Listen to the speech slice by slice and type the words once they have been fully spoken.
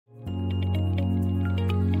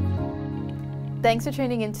Thanks for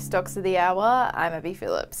tuning in to Stocks of the Hour. I'm Abby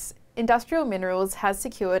Phillips. Industrial Minerals has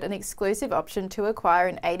secured an exclusive option to acquire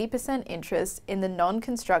an 80% interest in the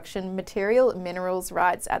non-construction material minerals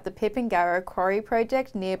rights at the Pipangara Quarry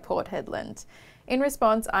project near Port Hedland. In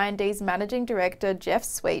response, I&D's Managing Director Jeff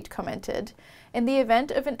Sweet commented, "In the event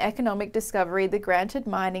of an economic discovery, the granted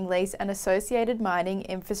mining lease and associated mining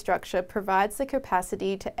infrastructure provides the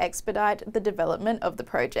capacity to expedite the development of the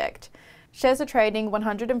project." Shares are trading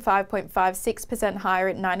 105.56% higher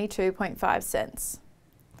at 92.5 cents.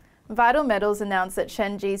 Vital Metals announced that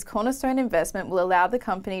Shenji's cornerstone investment will allow the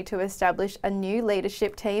company to establish a new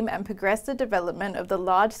leadership team and progress the development of the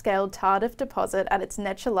large-scale Tardif deposit at its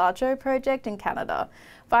Nechalacho project in Canada.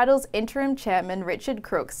 Vital's interim chairman Richard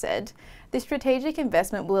Crook said, "This strategic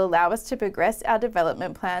investment will allow us to progress our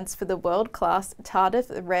development plans for the world-class Tardif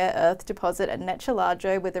rare earth deposit at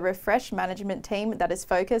Nechalacho with a refreshed management team that is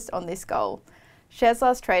focused on this goal." Shares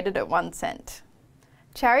last traded at 1 cent.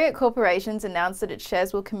 Chariot Corporation announced that its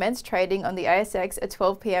shares will commence trading on the ASX at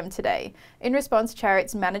 12 p.m. today. In response,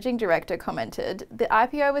 Chariot's managing director commented, "The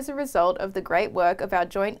IPO is a result of the great work of our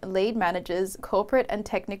joint lead managers, corporate and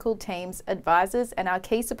technical teams, advisors, and our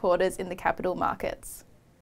key supporters in the capital markets."